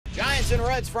Giants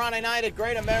and Reds Friday night at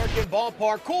Great American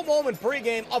Ballpark. Cool moment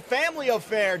pregame, a family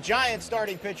affair. Giants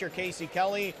starting pitcher Casey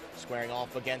Kelly squaring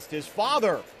off against his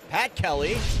father, Pat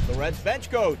Kelly, the Reds bench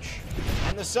coach.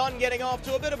 And the Sun getting off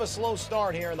to a bit of a slow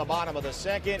start here in the bottom of the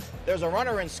second. There's a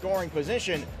runner in scoring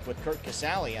position with Curt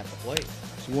Casale at the plate.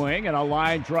 Swing and a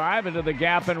line drive into the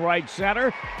gap in right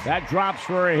center. That drops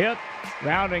for a hit.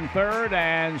 Rounding third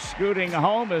and scooting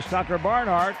home is Tucker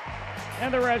Barnhart.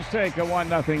 And the Reds take a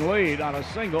 1-0 lead on a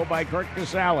single by Curt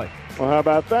Casale. Well, how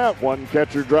about that? One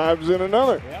catcher drives in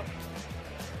another. Yep.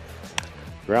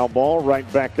 Ground ball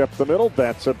right back up the middle.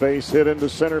 That's a base hit into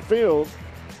center field.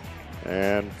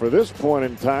 And for this point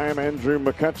in time, Andrew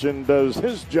McCutchen does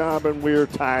his job, and we're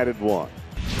tied at 1.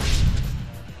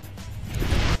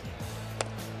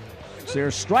 It's their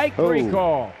strike three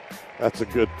call. That's a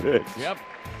good pitch. Yep.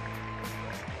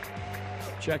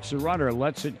 Checks the runner,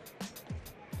 lets it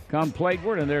come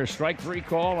plateward, and there's strike three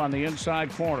call on the inside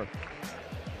corner.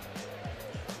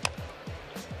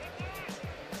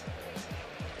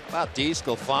 How about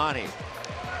DeSclafani?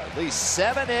 At least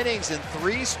 7 innings and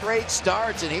 3 straight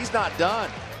starts, and he's not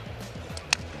done.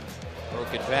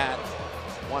 Broken bat.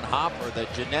 One hopper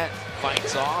that Jeanette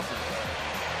fights off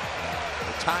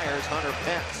and retires Hunter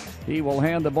Pence. He will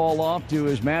hand the ball off to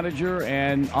his manager,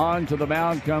 and on to the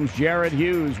mound comes Jared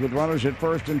Hughes with runners at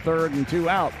first and third and 2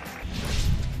 out.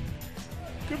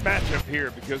 Good matchup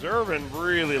here because Ervin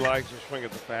really likes to swing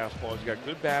at the fastball. He's got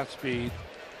good bat speed.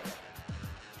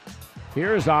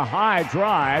 Here's a high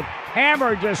drive,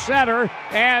 hammered to center,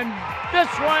 and this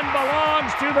one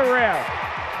belongs to the Reds.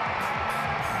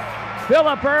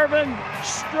 Phillip Ervin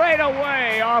straight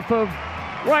away off of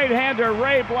right-hander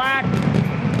Ray Black.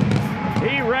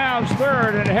 He rounds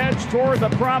third and heads toward the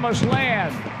promised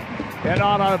land. And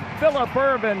on a Phillip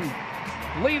Ervin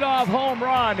leadoff home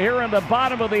run here in the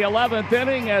bottom of the 11th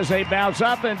inning as they bounce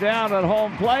up and down at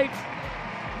home plate,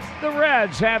 the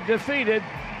Reds have defeated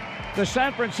the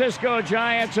San Francisco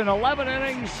Giants in 11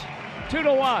 innings,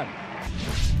 2-1.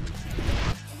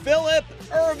 Phillip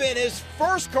Ervin, his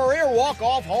first career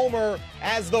walk-off homer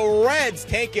as the Reds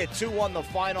take it 2-1 the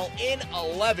final in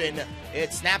 11.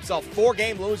 It snaps a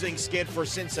 4-game losing skid for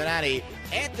Cincinnati.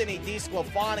 Anthony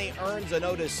DeSclafani earns a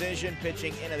no decision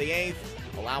pitching into the 8th,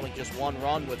 allowing just 1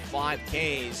 run with 5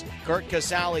 Ks. Curt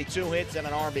Casale 2 hits and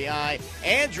an RBI.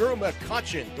 Andrew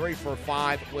McCutchen 3 for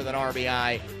 5 with an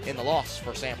RBI in the loss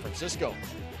for San Francisco.